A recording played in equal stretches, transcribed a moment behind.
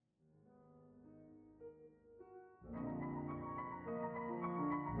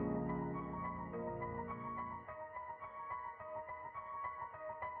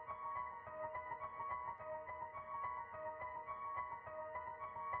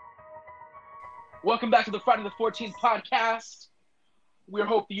Welcome back to the Friday the 14th podcast. We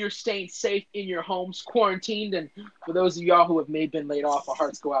hope you're staying safe in your homes, quarantined, and for those of y'all who have been laid off, our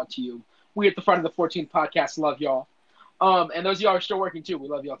hearts go out to you. We at the Friday the 14th podcast love y'all. And those of y'all who are still working too, we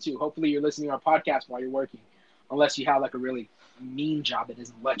love y'all too. Hopefully you're listening to our podcast while you're working, unless you have like a really mean job that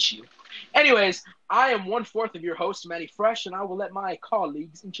doesn't let you. Anyways, I am 1/4 of your host, Manny Fresh, and I will let my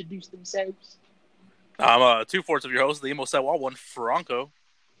colleagues introduce themselves. I'm 2/4 of your host, the Emo Set Wall One, Franco.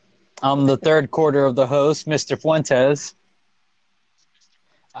 I'm the third quarter of the host, Mr. Fuentes.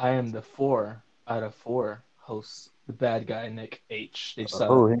 I am the 4 out of 4 hosts, the bad guy, Nick H.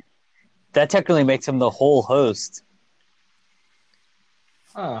 That technically makes him the whole host.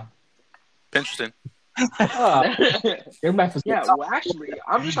 Interesting. Your math is Yeah, well, actually,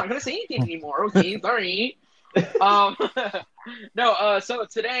 I'm just not going to say anything anymore. Okay, sorry. So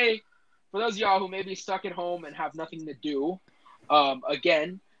today, for those of y'all who may be stuck at home and have nothing to do,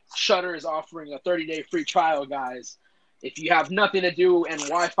 again, Shudder is offering a 30-day free trial, guys. If you have nothing to do and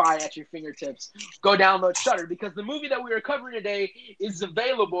Wi-Fi at your fingertips, go download Shudder, because the movie that we are covering today is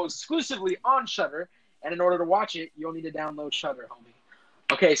available exclusively on Shudder, and in order to watch it, you'll need to download Shudder, homie.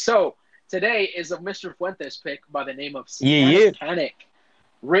 Okay, so today is a Mr. Fuentes pick by the name of Satanic Panic,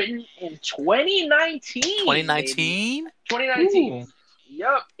 written in 2019. 2019? 2019. Ooh.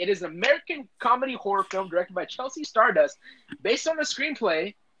 Yep. It is an American comedy horror film directed by Chelsea Stardust, based on a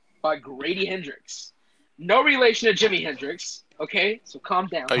screenplay by Grady Hendrix. No relation to Jimi Hendrix. Okay, so calm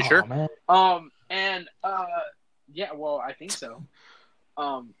down. Are you sure? Man. Yeah, well, I think so.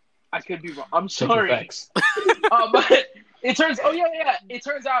 I could be wrong. I'm sorry. But it turns out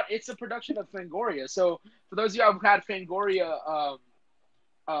it's a production of Fangoria. So for those of y'all who had Fangoria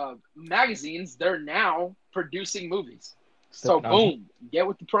magazines, they're now producing movies. So boom, get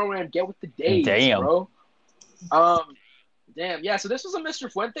with the program, get with the days, bro. Yeah, so this was a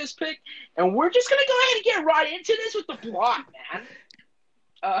Mr. Fuentes pick, and we're just gonna go ahead and get right into this with the plot,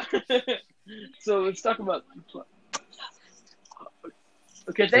 man. So let's talk about the plot.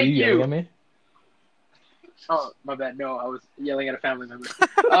 Okay, thank you. Yelling at me? Oh, my bad. No, I was yelling at a family member.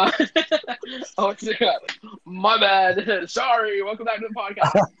 My bad. Sorry. Welcome back to the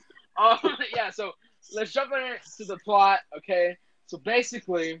podcast. So let's jump into the plot, okay? So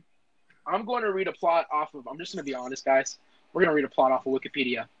basically, I'm going to read a plot off of, I'm just going to be honest, guys. We're going to read a plot off of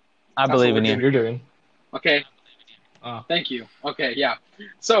Wikipedia. I believe in you. You're doing. Okay. Thank you. Okay, yeah.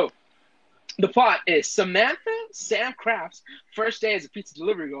 So, the plot is Samantha Sam Kraft's first day as a pizza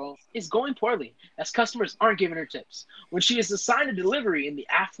delivery girl is going poorly, as customers aren't giving her tips. When she is assigned a delivery in the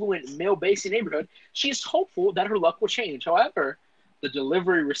affluent male-based neighborhood, she is hopeful that her luck will change. However, the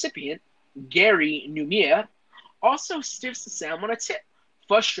delivery recipient, Gary Numier, also stiffs Sam on a tip.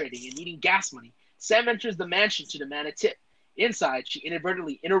 Frustrating and needing gas money, Sam enters the mansion to demand a tip. Inside, she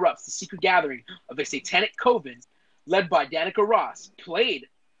inadvertently interrupts the secret gathering of a satanic coven led by Danica Ross, played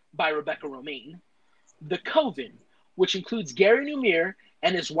by Rebecca Romaine. The coven, which includes Gary Numier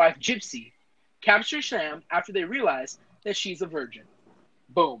and his wife Gypsy, captures Sam after they realize that she's a virgin.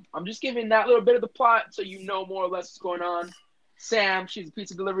 Boom. I'm just giving that little bit of the plot so you know more or less what's going on. Sam, she's a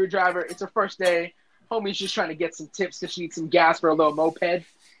pizza delivery driver. It's her first day. Homie's just trying to get some tips because she needs some gas for a little moped.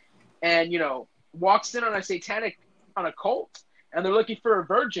 And, walks in on a cult, and they're looking for a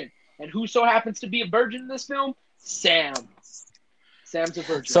virgin. And who so happens to be a virgin in this film? Sam. Sam's a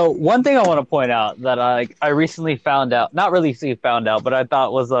virgin. So one thing I want to point out that I recently found out, not really found out, but I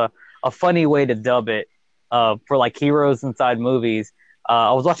thought was a funny way to dub it for like heroes inside movies.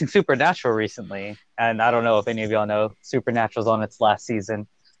 I was watching Supernatural recently, and I don't know if any of y'all know, Supernatural's on its last season,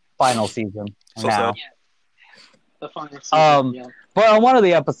 final season now. The final season, yeah. But on one of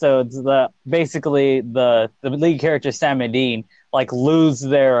the episodes, basically the lead character Sam and Dean lose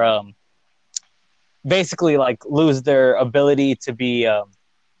their lose their ability to be them,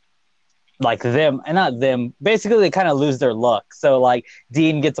 and not them. Basically, they kind of lose their luck. So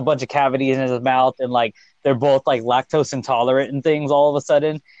Dean gets a bunch of cavities in his mouth, and they're both lactose intolerant and things all of a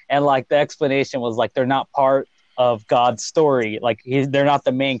sudden. And the explanation was they're not part of God's story. They're not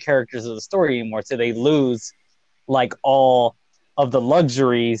the main characters of the story anymore. So they lose all of the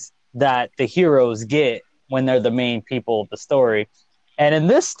luxuries that the heroes get when they're the main people of the story. And in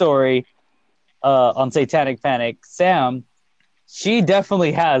this story, on Satanic Panic, Sam, she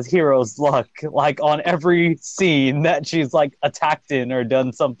definitely has hero's luck, on every scene that she's attacked in or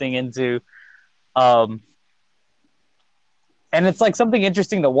done something into. And it's something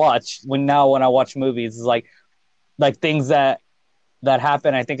interesting to watch when I watch movies, is things that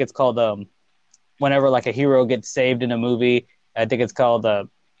happen. I think it's called whenever a hero gets saved in a movie, I think it's called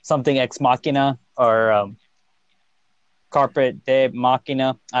something ex machina, or Carpet de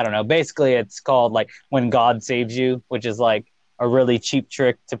Machina. I don't know. Basically, it's called like When God Saves You, which is like a really cheap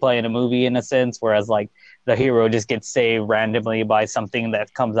trick to play in a movie in a sense, whereas like the hero just gets saved randomly by something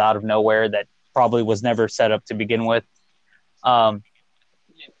that comes out of nowhere that probably was never set up to begin with. Um,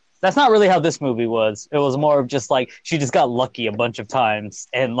 that's not really how this movie was. It was more of just like she just got lucky a bunch of times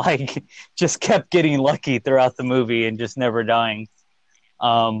and like just kept getting lucky throughout the movie and just never dying.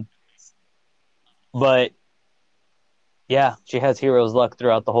 But yeah, she has hero's luck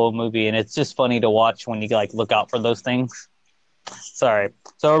throughout the whole movie, and it's just funny to watch when you like look out for those things. Sorry.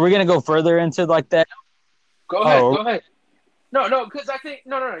 So are we gonna go further into like that? Go ahead. No, because I think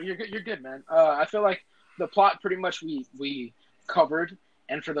no, you're good, man. I feel like the plot pretty much we covered,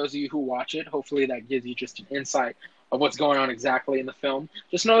 and for those of you who watch it, hopefully that gives you just an insight of what's going on exactly in the film.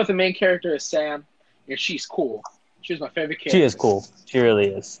 Just know that the main character is Sam, and she's cool. She's my favorite character. She is cool. She really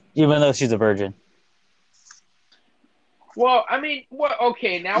is, even though she's a virgin. Well, I mean, what?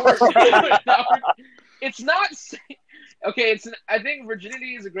 Okay, now we're it's not. Okay, I think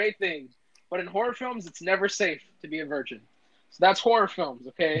virginity is a great thing, but in horror films, it's never safe to be a virgin. So that's horror films,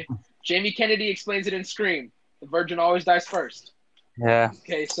 okay? Jamie Kennedy explains it in Scream. The virgin always dies first. Yeah.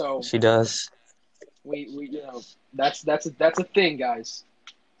 Okay, so she does. We that's a thing, guys.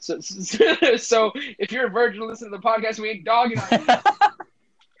 So if you're a virgin, listen to the podcast. We ain't dogging on you.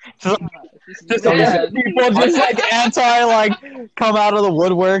 Just people just like anti like come out of the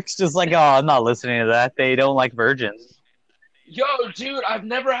woodworks, just like, oh, I'm not listening to that. They don't like virgins. Yo, dude, I've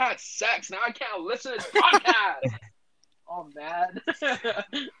never had sex. Now I can't listen to this podcast. Oh, man.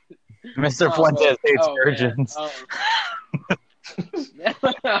 Mr. Fuentes hates virgins.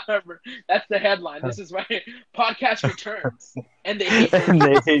 That's the headline. This is why podcast returns. And they hate virgins. And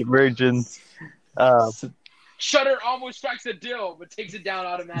they hate virgins. Shudder almost strikes a deal, but takes it down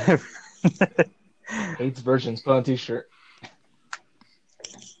automatically. Hates virgins. Put on a t-shirt.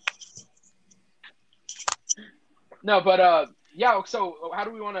 No, but yeah. So, how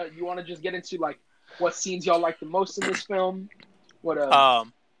do we want to? You want to just get into like what scenes y'all like the most in this film? What?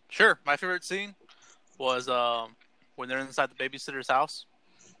 Sure. My favorite scene was when they're inside the babysitter's house,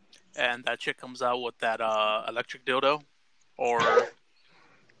 and that chick comes out with that electric dildo, or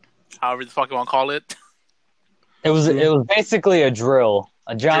however the fuck you want to call it. It was basically a drill,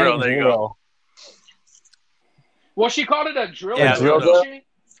 a giant drill. Well, she called it a drill. Yeah, dildo.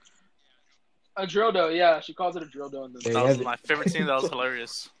 A drill dough, yeah. She calls it a drill dough. That was my favorite scene. That was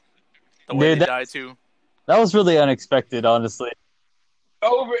hilarious. The way they died too. That was really unexpected, honestly.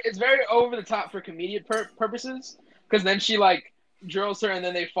 It's very over the top for comedic purposes. Because then she like drills her, and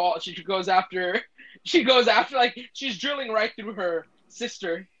then they fall. She goes after like she's drilling right through her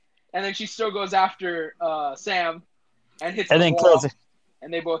sister, and then she still goes after Sam, and hits the wall,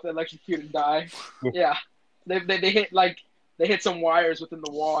 and they both electrocute and die. Yeah, they hit some wires within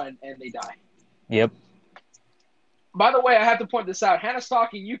the wall, and they die. Yep. By the way, I have to point this out. Hannah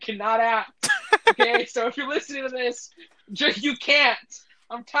Stocking, you cannot act. Okay, so if you're listening to this, you can't.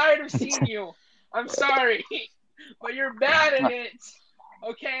 I'm tired of seeing you. I'm sorry, but you're bad at it.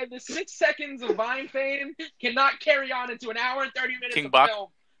 Okay, the 6 seconds of Vine fame cannot carry on into an hour and 30 minutes of film.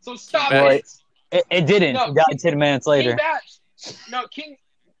 So stop it. It didn't. No, he died 10 minutes later.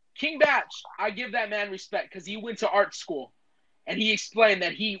 King Batch, I give that man respect because he went to art school. And he explained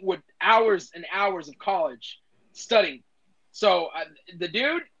that he would hours and hours of college studying. So the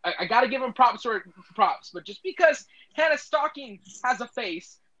dude, I got to give him props. But just because Hannah Stocking has a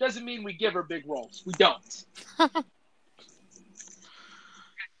face doesn't mean we give her big roles. We don't.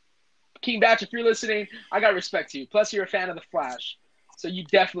 King Batch, if you're listening, I got respect to you. Plus, you're a fan of The Flash. So you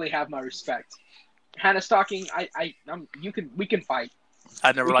definitely have my respect. Hannah Stocking, we can fight.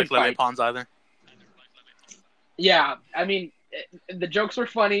 I never liked Lily Pons either. Yeah, I mean, the jokes were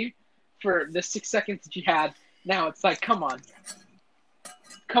funny for the 6 seconds that you had. Now it's like, come on.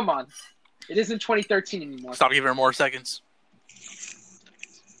 It isn't 2013 anymore. Stop giving her more seconds.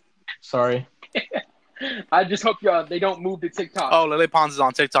 Sorry. I just hope they don't move to TikTok. Oh, Lily Pons is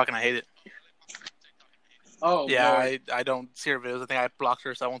on TikTok and I hate it. Oh, yeah, I don't see her videos. I think I blocked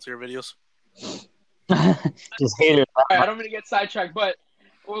her, so I won't see her videos. Just hate her. All right, I don't mean to get sidetracked, but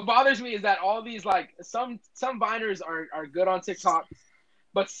what bothers me is that all these like some Viners are good on TikTok,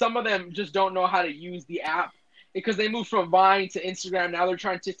 but some of them just don't know how to use the app because they moved from Vine to Instagram. Now they're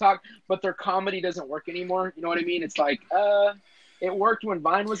trying TikTok, but their comedy doesn't work anymore. You know what I mean? It's like it worked when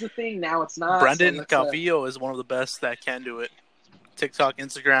Vine was a thing. Now it's not. Brandon Calvillo is one of the best that can do it. TikTok,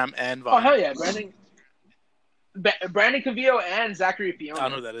 Instagram, and Vine. Oh hell yeah, Brandon Calvillo and Zachary Fiona. I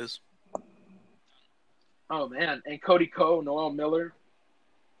don't know who that is. Oh man, and Cody Ko, Noel Miller.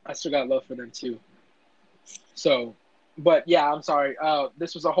 I still got love for them too. So, But yeah, I'm sorry.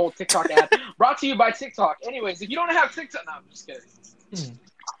 This was a whole TikTok ad brought to you by TikTok. Anyways, if you don't have TikTok, no, I'm just kidding.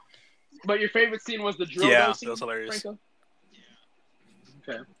 But your favorite scene was the drill Yeah, scene, that was hilarious. Franco?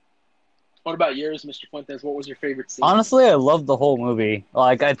 Okay. What about yours, Mr. Fuentes? What was your favorite scene? Honestly, I love the whole movie.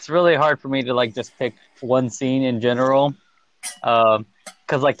 Like, it's really hard for me to like just pick one scene in general,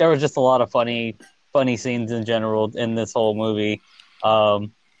 because like there was just a lot of funny scenes in general in this whole movie.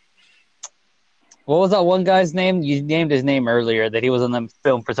 What was that one guy's name? You named his name earlier. That he was in the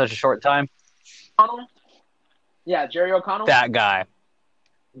film for such a short time. O'Connell? Yeah, Jerry O'Connell. That guy.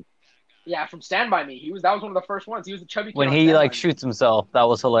 Yeah, from Stand By Me. That was one of the first ones. He was the chubby kid When on he Stand like By Me. shoots himself, that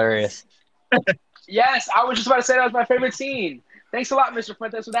was hilarious. Yes, I was just about to say that was my favorite scene. Thanks a lot, Mr.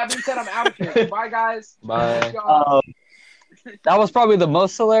 Fuentes. With that being said, I'm out of here. Bye, guys. Bye. That was probably the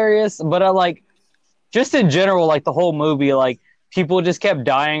most hilarious, but like, just in general, like the whole movie, like people just kept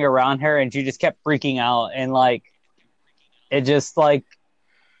dying around her, and she just kept freaking out, and like, it just like,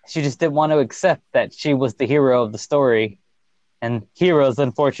 she just didn't want to accept that she was the hero of the story, and heroes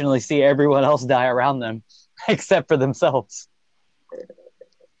unfortunately see everyone else die around them, except for themselves.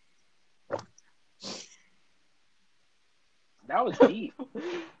 That was deep.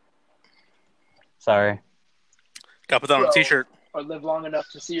 Sorry. Got to put that on a t-shirt. Or live long enough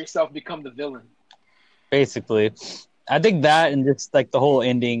to see yourself become the villain. Basically, I think that and just like the whole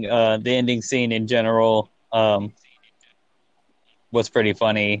ending, the ending scene in general, was pretty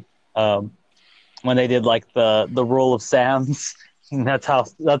funny. When they did like the rule of Sam's, and that's how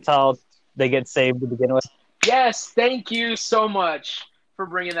they get saved to begin with. Yes, thank you so much for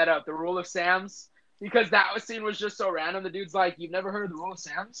bringing that up. The rule of Sam's, because that scene was just so random. The dude's like, "You've never heard of the rule of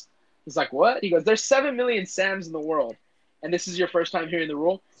Sam's?" He's like, "What?" He goes, "There's 7 million Sams in the world, and this is your first time hearing the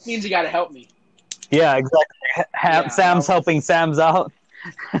rule. It means you got to help me." Yeah, exactly. Sam's helping Sam's out.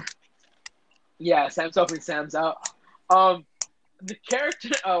 Yeah, Sam's helping Sam's out. The character,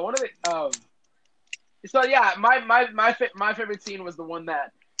 one of the, so yeah, my favorite scene was the one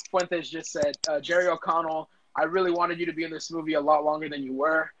that Fuentes just said. Jerry O'Connell, I really wanted you to be in this movie a lot longer than you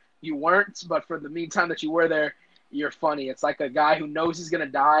were. You weren't, but for the meantime that you were there, you're funny. It's like a guy who knows he's gonna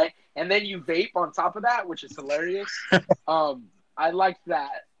die, and then you vape on top of that, which is hilarious. I liked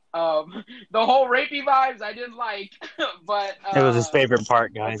that. The whole rapey vibes I didn't like, but it was his favorite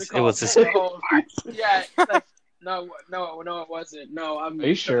part, guys. It was his favorite part. Yeah, like, no, it wasn't. No, are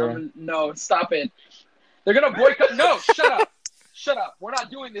you sure? No, stop it. They're gonna boycott. No, shut up. We're not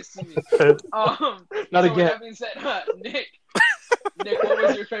doing this to me. Not so again. With that being said, Nick, what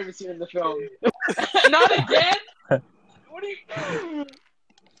was your favorite scene in the film? Not again. What are you?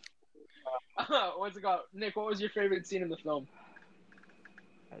 What's it called? Nick, what was your favorite scene in the film?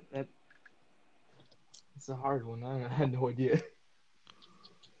 It's a hard one. I had no idea.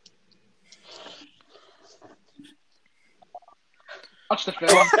 Watch the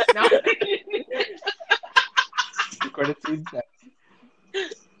film. The credit scene.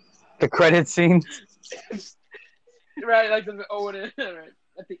 The credit scene. Right, like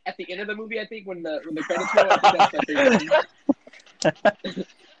at the end of the movie, I think when the credits roll, I think that's my favorite scene.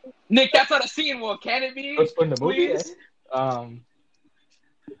 Nick, that's not a scene. Well, can it be? Let's put in the movie. Please?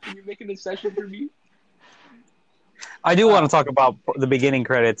 Can you make an exception for me? I do want to talk about the beginning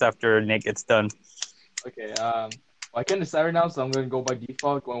credits after Nick gets done. Okay. I can't decide right now, so I'm going to go by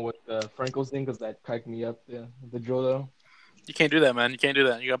default, going with the Franco's thing because that cracked me up. The Jodo. You can't do that, man. You can't do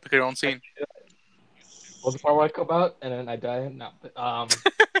that. You got to pick your own scene. Was the part where I come out and then I die? No.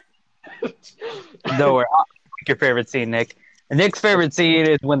 No, I'll pick your favorite scene, Nick. Nick's favorite scene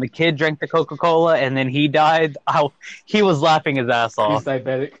is when the kid drank the Coca-Cola and then he died. He was laughing his ass He's off.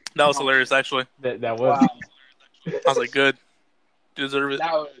 diabetic. That was hilarious, actually. That was. Wow. I was like, good. Deserve it.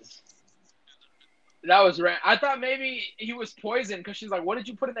 That was right. I thought maybe he was poisoned because she's like, "What did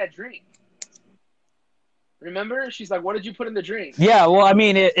you put in that drink?" Remember? She's like, "What did you put in the drink?" Yeah, well, I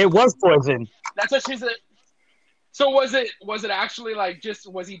mean, it was poison. That's what she said. So was it actually like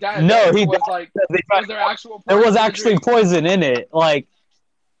was he diabetic? No, he was died like because was there actual there poison was in the actually drink? poison in it. Like,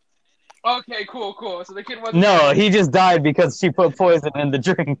 Okay, cool. So the kid wasn't. no, he just died because she put poison in the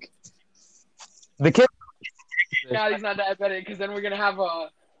drink. The kid. Yeah, he's not diabetic because then we're gonna have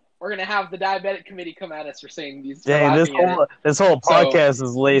the diabetic committee come at us for saying these. Dang, this whole podcast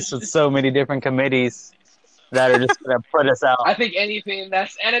is laced with so many different committees that are just gonna put us out. I think anything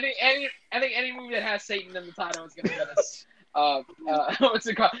that's and I think any movie that has Satan in the title is gonna get us. What's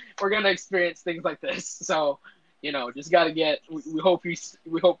it called? We're gonna experience things like this. So, just gotta get. We hope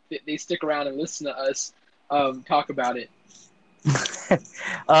that they stick around and listen to us talk about it.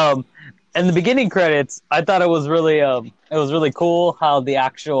 And the beginning credits, I thought it was really cool how the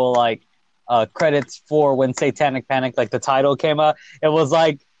actual credits for when Satanic Panic, like the title came out. It was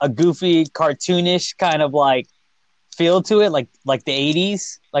like a goofy, cartoonish kind of like feel to it, like the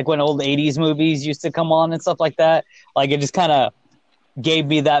 80s, like when old 80s movies used to come on and stuff like that. Like it just kind of gave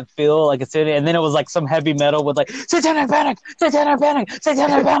me that feel, like it's in it. And then it was like some heavy metal with like Satanic Panic, Satanic Panic,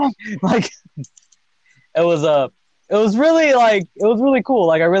 Satanic Panic. Like it was really cool.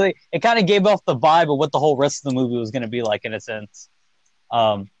 Like it kind of gave off the vibe of what the whole rest of the movie was going to be like in a sense.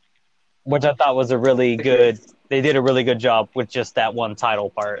 Which I thought was a really good. They did a really good job with just that one title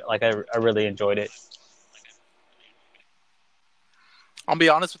part. Like I really enjoyed it. I'll be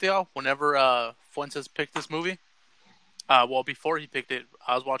honest with y'all. Whenever Fuentes picked this movie, before he picked it,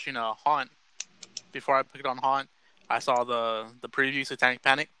 I was watching Haunt. Before I picked on Haunt, I saw the preview Satanic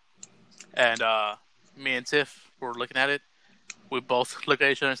Panic, and me and Tiff were looking at it. We both looked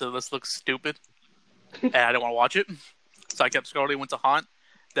at each other and said, "This looks stupid," and I didn't want to watch it. So I kept scrolling, went to Haunt.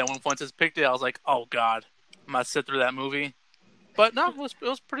 Then when Fuentes picked it, I was like, "Oh God, I'm gonna sit through that movie." But no, it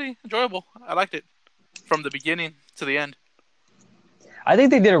was pretty enjoyable. I liked it from the beginning to the end. I think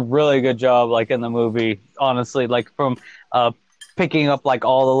they did a really good job, like in the movie. Honestly, like from picking up like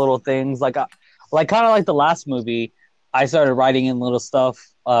all the little things, like kind of like the last movie. I started writing in little stuff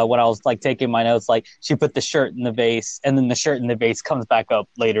when I was like taking my notes. Like she put the shirt in the vase, and then the shirt in the vase comes back up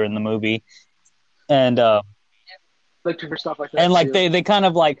later in the movie, and like for stuff like that. And like they kind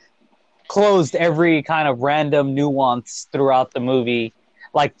of like closed every kind of random nuance throughout the movie.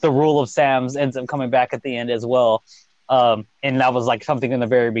 Like the rule of Sam's ends up coming back at the end as well. And that was like something in the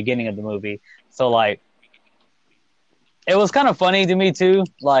very beginning of the movie. So like it was kind of funny to me too.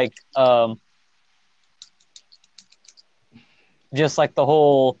 Like just like the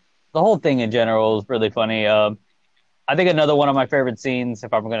whole thing in general was really funny. I think another one of my favorite scenes,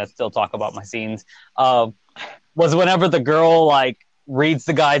 if I'm going to still talk about my scenes, was whenever the girl like reads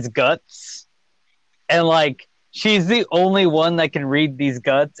the guy's guts, and like she's the only one that can read these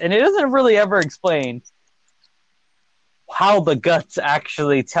guts, and it doesn't really ever explain how the guts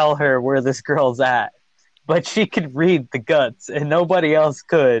actually tell her where this girl's at, but she could read the guts and nobody else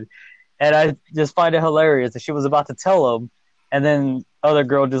could. And I just find it hilarious that she was about to tell him, and then other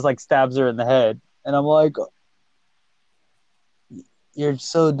girl just like stabs her in the head, and I'm like, you're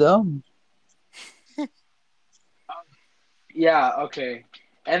so dumb. Yeah, okay.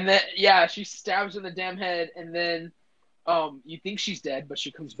 And then she stabs her in the damn head, and then you think she's dead, but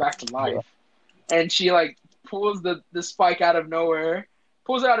she comes back to life. Yeah. And she like pulls the spike out of nowhere,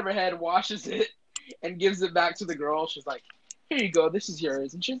 pulls it out of her head, washes it, and gives it back to the girl. She's like, "Here you go, this is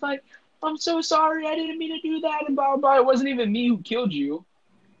yours." And she's like, "I'm so sorry, I didn't mean to do that," and blah blah blah. It wasn't even me who killed you.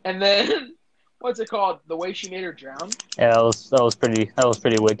 And then what's it called? The way she made her drown? Yeah, that was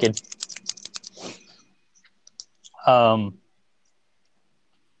pretty wicked.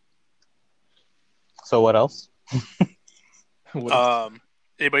 So what else?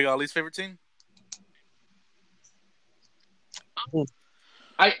 Anybody got a least favorite scene?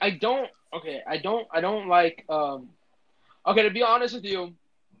 I don't like okay, to be honest with you,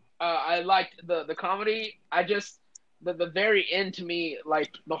 I liked the comedy. I just the very end to me,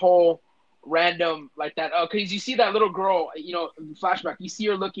 like the whole random like that, because you see that little girl, in the flashback, you see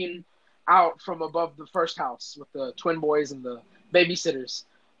her looking out from above the first house with the twin boys and the babysitters.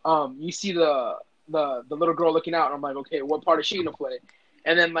 You see the little girl looking out, and I'm like, okay, what part is she gonna play?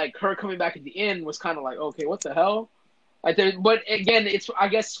 And then like her coming back at the end was kind of like, okay, what the hell? Like, but again, it's, I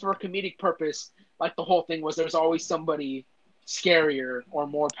guess, for a comedic purpose. Like the whole thing was, there's always somebody scarier or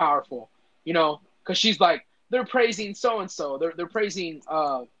more powerful, because she's like, they're praising so and so, they're praising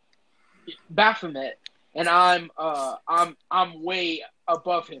Baphomet, and I'm way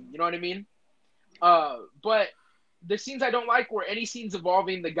above him. You know what I mean? But the scenes I don't like were any scenes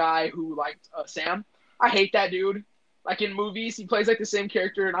involving the guy who liked Sam. I hate that dude. Like in movies, he plays like the same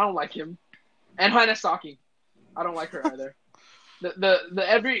character, and I don't like him. And Hannah Stocking, I don't like her either.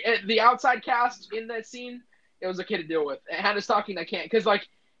 The outside cast in that scene, it was okay to deal with. And Hannah Stocking, I can't, because like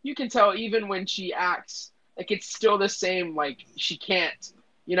you can tell even when she acts, like it's still the same. Like she can't,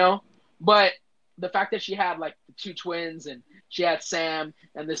 But the fact that she had like the two twins and she had Sam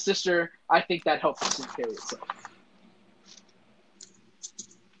and the sister, I think that helped the scene carry itself.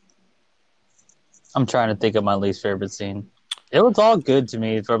 I'm trying to think of my least favorite scene. It was all good to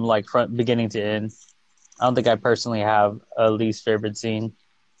me from like front beginning to end. I don't think I personally have a least favorite scene.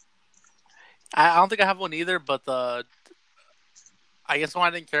 I don't think I have one either, but I guess one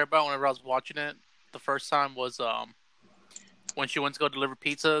I didn't care about whenever I was watching it the first time was when she went to go deliver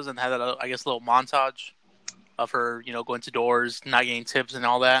pizzas and had that, I guess, little montage of her, going to doors, not getting tips and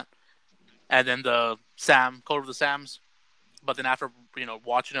all that. And then the Sam, Code of the Sams, But then after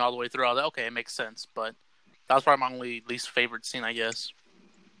watching it all the way through, I was like, okay, it makes sense. But that was probably my only least favorite scene, I guess.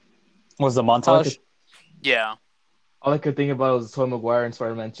 Was the montage? Yeah. All I could think about was Tobey Maguire and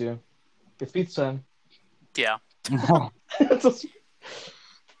Spider-Man 2. It's pizza time. Yeah.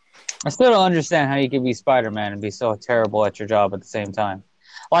 I still don't understand how you could be Spider-Man and be so terrible at your job at the same time.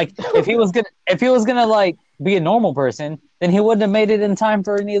 Like, if he was gonna like be a normal person, then he wouldn't have made it in time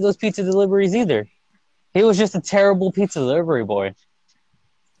for any of those pizza deliveries either. He was just a terrible pizza delivery boy.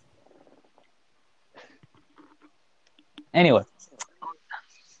 Anyway.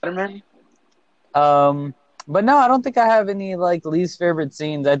 Spider-Man? But no, I don't think I have any like least favorite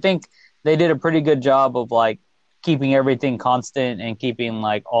scenes. I think they did a pretty good job of like keeping everything constant and keeping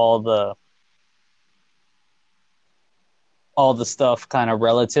like all the stuff kind of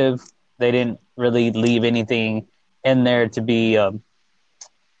relative. They didn't really leave anything in there to be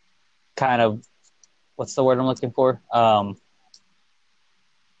kind of, what's the word I'm looking for?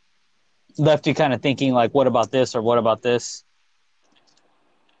 Left you kind of thinking like, what about this or what about this?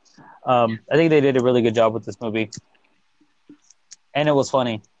 I think they did a really good job with this movie. And it was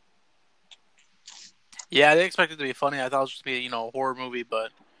funny. Yeah, I didn't expect it to be funny. I thought it was just be a horror movie, but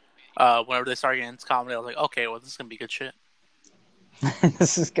whenever they started getting into comedy, I was like, okay, well, this is gonna be good shit.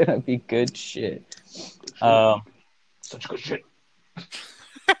 This is gonna be good shit. Such good shit.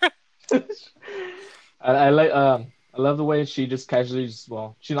 I love the way she just casually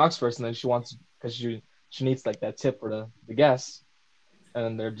she knocks first and then she wants, because she needs like that tip for the guests,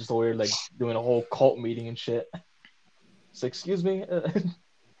 and they're just over like doing a whole cult meeting and shit. So excuse me.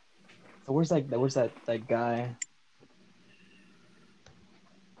 So where's that guy?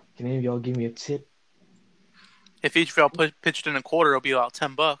 Can any of y'all give me a tip? If each of y'all pitched in a quarter, it'll be about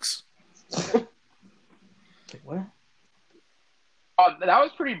 $10. Wait, what? Oh, that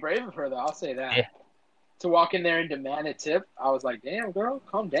was pretty brave of her, though. I'll say that. Yeah. To walk in there and demand a tip, I was like, "Damn, girl,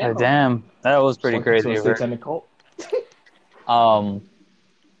 calm down." Damn, that was pretty crazy of her. Cult.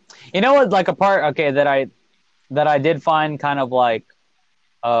 You know what? Like a part, that I did find kind of like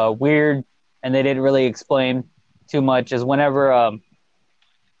weird, and they didn't really explain too much, is whenever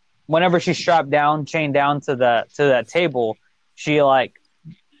she's strapped down, chained down to that table, she like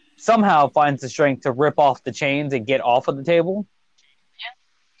somehow finds the strength to rip off the chains and get off of the table.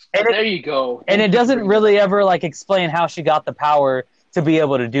 And there you go. And it doesn't really ever like explain how she got the power to be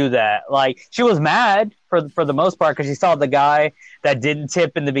able to do that. Like, she was mad for the most part because she saw the guy that didn't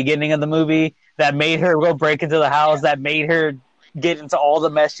tip in the beginning of the movie, that made her go break into the house, that made her get into all the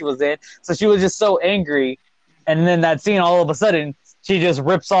mess she was in. So she was just so angry. And then that scene, all of a sudden, she just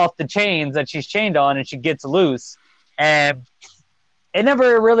rips off the chains that she's chained on and she gets loose. And it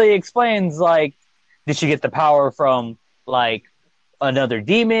never really explains, like, did she get the power from, like, another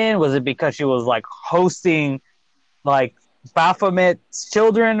demon? Was it because she was, like, hosting, like, Baphomet's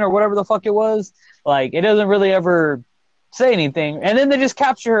children or whatever the fuck it was? Like, it doesn't really ever say anything. And then they just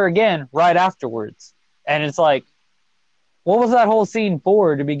capture her again right afterwards. And it's like, what was that whole scene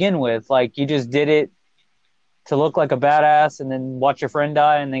for to begin with? Like, you just did it to look like a badass and then watch your friend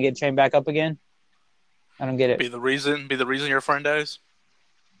die and then get chained back up again? I don't get it. Be the reason your friend dies?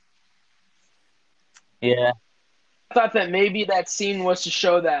 Yeah. I thought that maybe that scene was to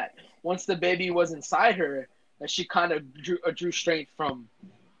show that once the baby was inside her, that she kind of drew strength from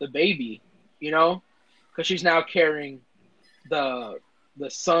the baby, because she's now carrying the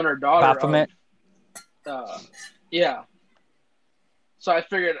son or daughter Baphomet. Yeah. So I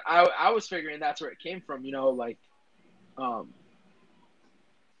figured I was figuring that's where it came from,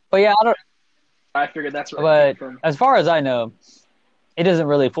 But yeah, I figured that's where it came from. As far as I know, it doesn't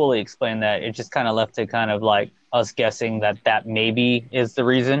really fully explain that. It just kind of left it kind of like us guessing that maybe is the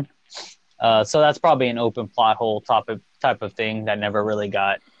reason. So that's probably an open plot hole type of thing that never really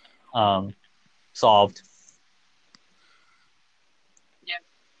got solved. Yeah.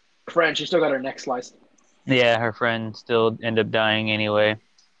 Friend, she still got her neck sliced. Yeah, her friend still ended up dying anyway. Which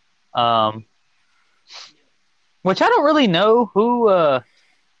I don't really know who.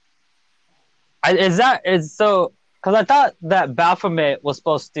 Because I thought that Baphomet was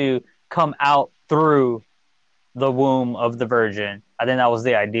supposed to come out through the womb of the Virgin. I think that was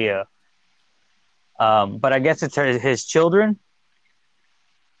the idea. But I guess it's his children.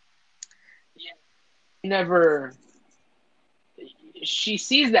 Yeah. Never. She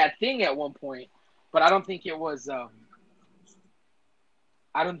sees that thing at one point, but I don't think it was.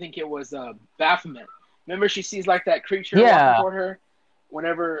 Baphomet. Remember, she sees like that creature walking toward her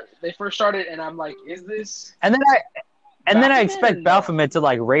whenever they first started, and I'm like, "Is this?" And then I expect Baphomet to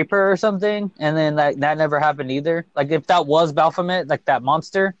like rape her or something, and then that never happened either. Like, if that was Baphomet, like that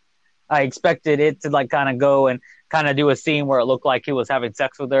monster, I expected it to like kind of go and kind of do a scene where it looked like he was having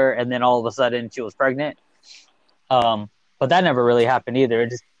sex with her, and then all of a sudden she was pregnant. But that never really happened either. It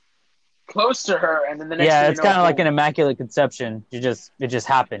just Close to her, and then the next yeah, thing it's you know, kind of like boom. an immaculate conception. It just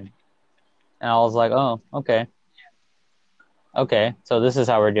happened, and I was like, oh, okay, so this is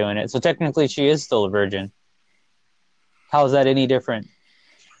how we're doing it. So technically, she is still a virgin. How is that any different?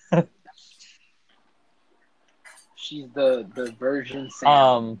 She's the virgin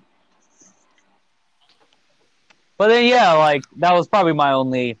Sam. But then yeah, like that was probably my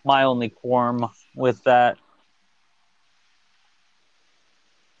only qualm with that.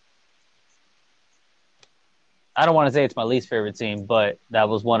 I don't want to say it's my least favorite scene, but that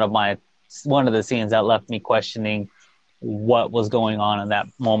was one of the scenes that left me questioning what was going on in that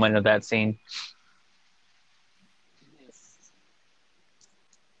moment of that scene.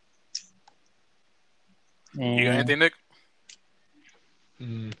 You got anything, Nick?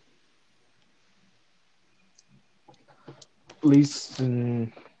 Least,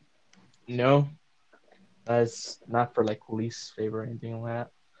 no. That's not for like least favorite or anything like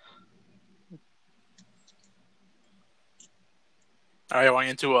that. All right, want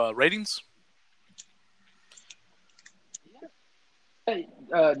into ratings? Hey,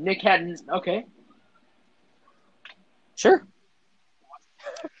 Nick hadn't. Okay, Sure.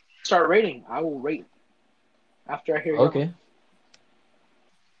 start rating. I will rate after I hear you. Okay.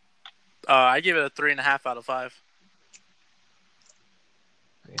 I give it a 3.5 out of 5.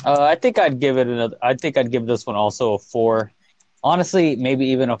 I think I'd give this one also a 4. Honestly, maybe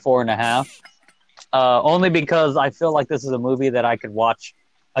even a 4.5. Only because I feel like this is a movie that I could watch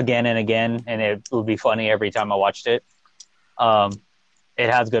again and again, and it would be funny every time I watched it. It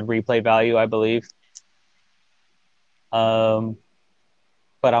has good replay value, I believe.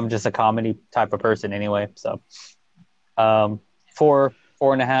 But I'm just a comedy type of person anyway, so 4.5.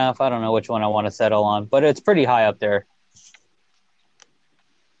 I don't know which one I want to settle on, but it's pretty high up there.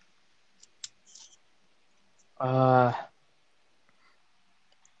 I'm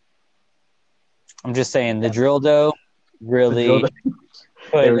just saying the drill dough really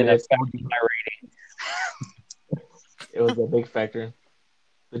put an effect on my rating. It was a big factor.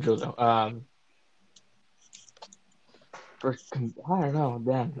 The drill dough. I don't know.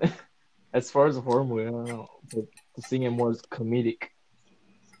 Damn. As far as a horror movie, I don't know. But seeing it more as comedic.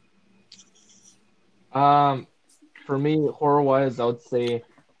 For me, horror wise, I would say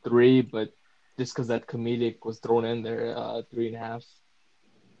 3, but just because that comedic was thrown in there, 3.5.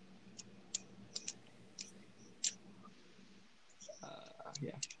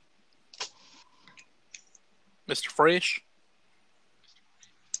 Yeah. Mr. Fresh?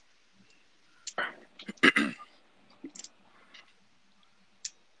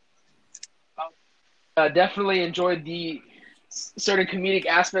 Definitely enjoyed the certain comedic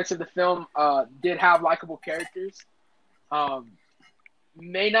aspects of the film. Did have likable characters.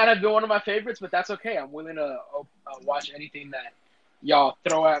 May not have been one of my favorites, but that's okay. I'm willing to watch anything that y'all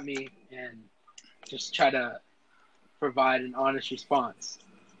throw at me and just try to provide an honest response.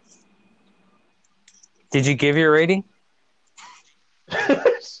 Did you give your rating?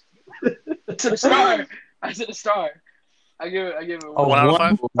 To the star. I said a star. I give it Oh, 1 out of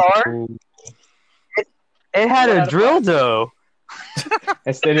 5? star? It had 1 a out of drill 5. dough.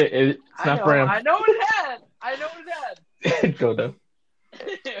 Instead, it's not for him. I know it had. Drill dough.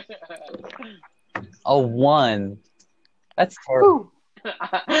 A 1. That's terrible.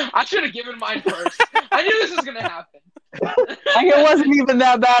 I should have given mine first. I knew this was gonna happen. Like it wasn't even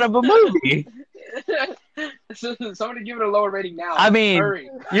that bad of a movie. Somebody give it a lower rating now. I mean, hurry.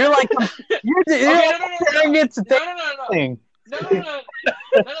 You're like you're comparing it to thing. No.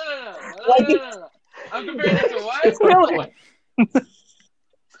 I'm comparing it to what? Killing.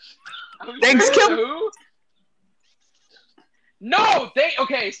 Thanks, Kill. Who? No.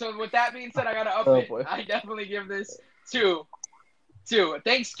 Okay. So with that being said, I gotta up it. Boy. I definitely give this 2.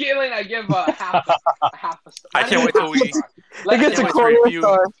 Thanksgiving, I give a half a star. I can't wait till we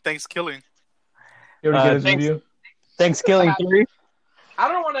review Thanksgiving. You already get his review? Thanksgiving 3. I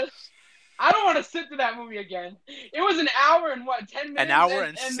don't want to sit through that movie again. It was an hour and 10 minutes. An hour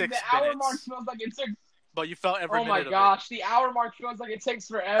and 6 the minutes. hour mark feels like it took. But you felt every minute Oh my of gosh, the hour mark feels like it takes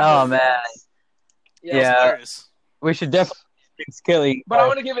forever. Oh, man. Yeah. We should definitely Thanksgiving. But I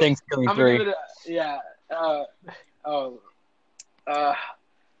want to give it. Thanksgiving I'm 3. gonna give it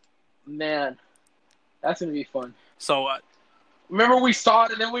man, that's gonna be fun. So, remember we saw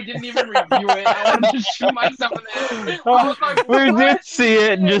it and then we didn't even review it. I wanted to shoot myself in the head. I was like, We what? did see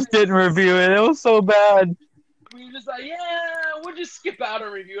it and just didn't review it. It was so bad. We were just like, yeah, we'll just skip out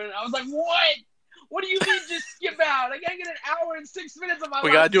and review it. And I was like, what? What do you mean just skip out? I gotta get an hour and 6 minutes of my life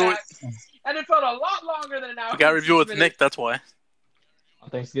We gotta do back. And it felt a lot longer than an hour. We gotta and review 6 with minutes. Nick. That's why. On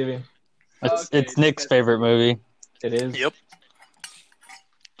Thanksgiving. It's Nick's favorite movie. It is. Yep.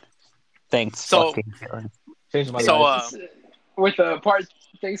 Thanks. So- fucking Dylan. Changed my So, life. With part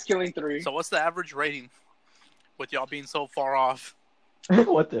Thanksgiving 3. So what's the average rating? With y'all being so far off,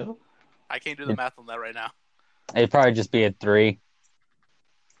 What the hell? I can't do the math on that right now. It'd probably just be a 3.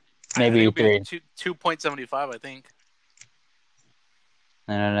 Maybe I think it'll 3. be 2.75. I think.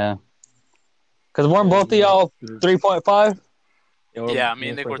 I don't know. Because weren't both of y'all 3.5? Yeah, me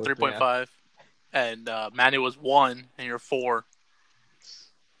and Nick were 3.5, and Manny was 1, and you're 4.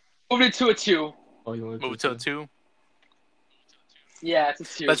 Moved it to a 2. Oh, you want Move to a 2. Yeah, it's a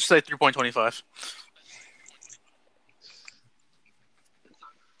 2. Let's just say 3.25.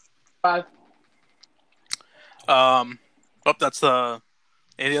 5. That's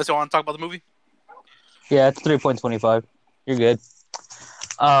anything else you want to talk about the movie? Yeah, it's 3.25. You're good.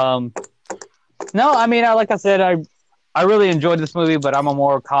 No, I mean, like I said, I really enjoyed this movie, but I'm a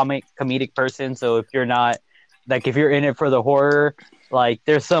more comedic person. So if you're not, like, if you're in it for the horror, like,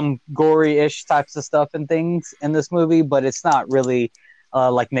 there's some gory-ish types of stuff and things in this movie, but it's not really,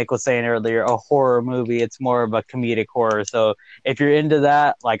 like Nick was saying earlier, a horror movie. It's more of a comedic horror. So if you're into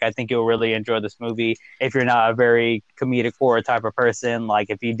that, like, I think you'll really enjoy this movie. If you're not a very comedic horror type of person, like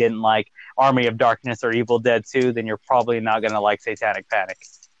if you didn't like Army of Darkness or Evil Dead 2, then you're probably not going to like Satanic Panic.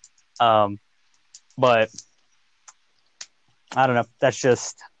 But I don't know. That's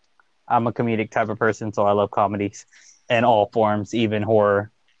just, I'm a comedic type of person, so I love comedies in all forms, even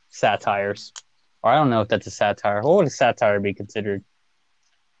horror satires. Or I don't know if that's a satire. What would a satire be considered?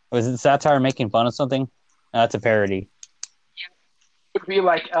 Was it satire making fun of something? No, that's a parody. It would be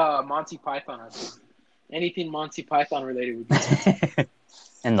like Monty Python. I think. Anything Monty Python related would be.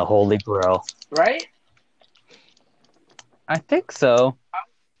 And the Holy Grail. Right? I think so.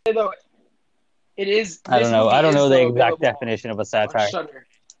 Though, it is. I don't know. I don't know the exact definition of a satire. Shudder.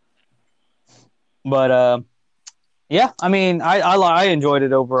 But yeah, I mean, I enjoyed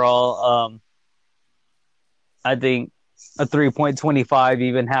it overall. I think a 3.25,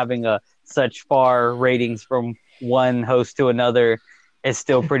 even having such far ratings from one host to another, is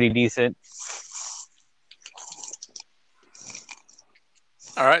still pretty decent.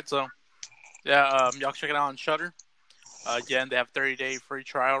 All right, so yeah, y'all check it out on Shudder. Again, they have 30-day free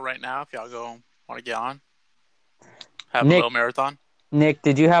trial right now. If y'all want to get on, have a little marathon. Nick,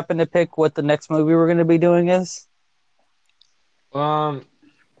 did you happen to pick what the next movie we're going to be doing is? I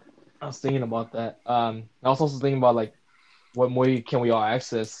was thinking about that. I was also thinking about like what movie can we all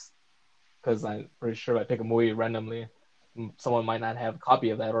access? Because I'm pretty sure if I pick a movie randomly, someone might not have a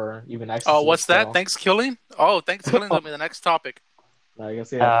copy of that or even access. Oh, what's that? Thanksgiving? Oh, Thanksgiving will be the next topic. I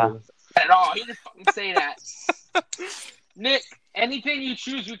guess yeah. At all, he didn't fucking say that. Nick, anything you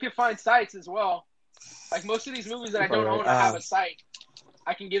choose, we can find sites as well. Like most of these movies that I don't own, I have a site.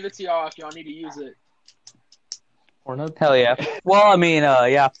 I can give it to y'all if y'all need to use it. Or not? Hell yeah. Well, I mean,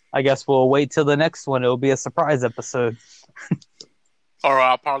 yeah, I guess we'll wait till the next one. It'll be a surprise episode. Or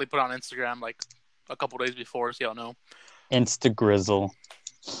I'll probably put on Instagram like a couple days before, so y'all know. Instagrizzle.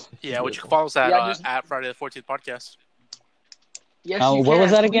 Yeah, which you can follow us at Friday the 14th podcast. Yes, what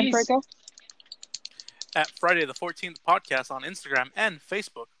was that again, Franco? At Friday the 14th podcast on Instagram and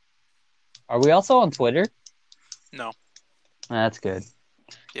Facebook. Are we also on Twitter? No. That's good.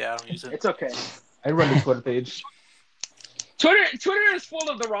 Yeah, I don't use it. It's okay. I run the Twitter page. Twitter is full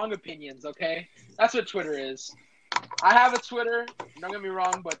of the wrong opinions, okay? That's what Twitter is. I have a Twitter, don't get me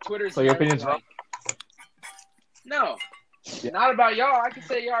wrong, but Twitter's... So your opinion's wrong? No. Yeah. Not about y'all. I can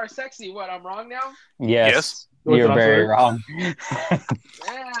say y'all are sexy. What, I'm wrong now? Yes. You're very wrong.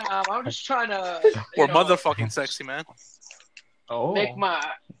 Damn, I'm just trying to... We're motherfucking sexy, man. Oh. Make my...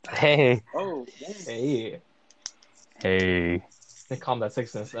 Hey. Oh, damn. Hey. They calm that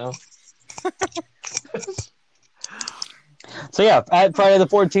sexiness now. So yeah, at Friday the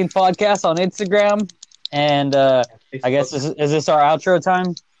 14th podcast on Instagram. And I guess is this our outro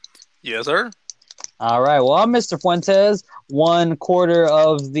time? Yes, sir. All right. Well, I'm Mr. Fuentes, 1/4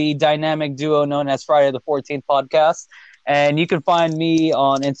 of the dynamic duo known as Friday the 14th podcast. And you can find me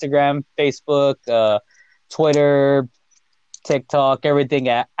on Instagram, Facebook, Twitter, TikTok, everything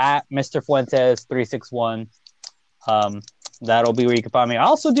at Mr. Fuentes 361. That'll be where you can find me. I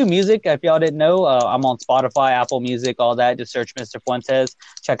also do music. If y'all didn't know, I'm on Spotify, Apple Music, all that. Just search Mr. Fuentes.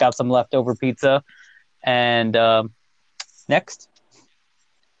 Check out some leftover pizza. And next.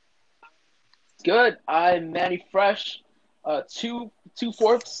 Good. I'm Manny Fresh.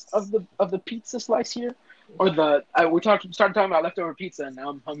 2/4 of the pizza slice here. or we started talking about leftover pizza, and now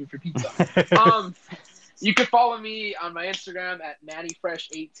I'm hungry for pizza. You can follow me on my Instagram at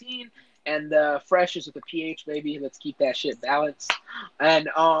MannyFresh18, and fresh is with a PH, baby. Let's keep that shit balanced. And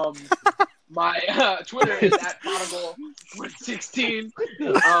my Twitter is at Prodigal116.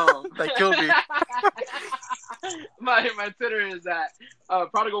 That killed me. My Twitter is at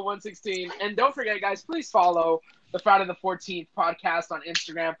Prodigal116. And don't forget, guys, please follow the Friday the 14th podcast on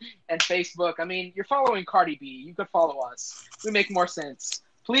Instagram and Facebook. I mean, you're following Cardi B. You could follow us. We make more sense.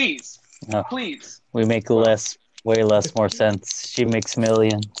 Please. Oh, Please. we make way less more sense. She makes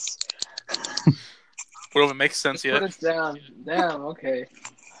millions. What don't even make sense Put yet? us down. Damn, okay.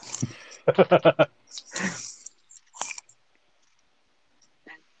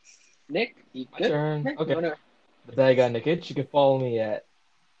 Nick, you My good? turn. Nick, Okay. you wanna- The bad guy Nick H. You can follow me at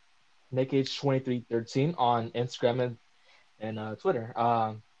NickH2313 on Instagram and Twitter.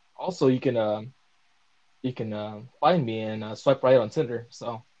 Also, you can find me and swipe right on Tinder.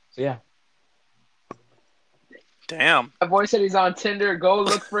 So yeah. Damn. My boy said he's on Tinder. Go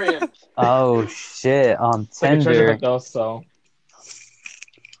look for him. Oh shit! On It's like a treasure Tinder. hunt though. So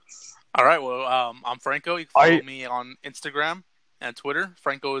All right. Well, I'm Franco. You can follow me on Instagram and Twitter.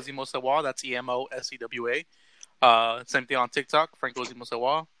 Franco Zimosewa. That's EMOSEWA. Same thing on TikTok. Franco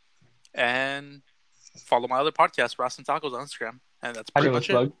Zimosewa. And follow my other podcast, Rastin Tacos, on Instagram. And that's pretty much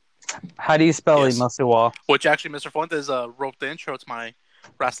it. How do you spell Yes. Imosuwa? Which actually, Mr. Fuentes wrote the intro to my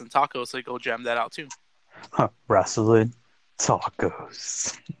Rastin Tacos, so you go jam that out too. Wrestling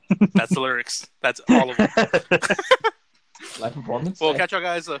tacos. That's the lyrics. That's all of them. live performance. We'll catch y'all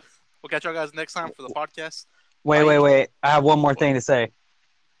guys. We'll catch y'all guys next time for the podcast. Wait. I have one more thing to say.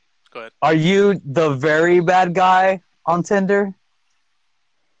 Go ahead. Are you the very bad guy on Tinder?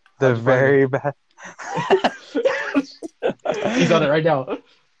 The very bad. He's on it right now.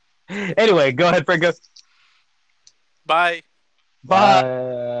 Anyway, go ahead, Franco. Bye. Bye.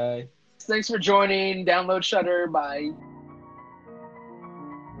 Bye. Thanks for joining. Download Shutter. Bye.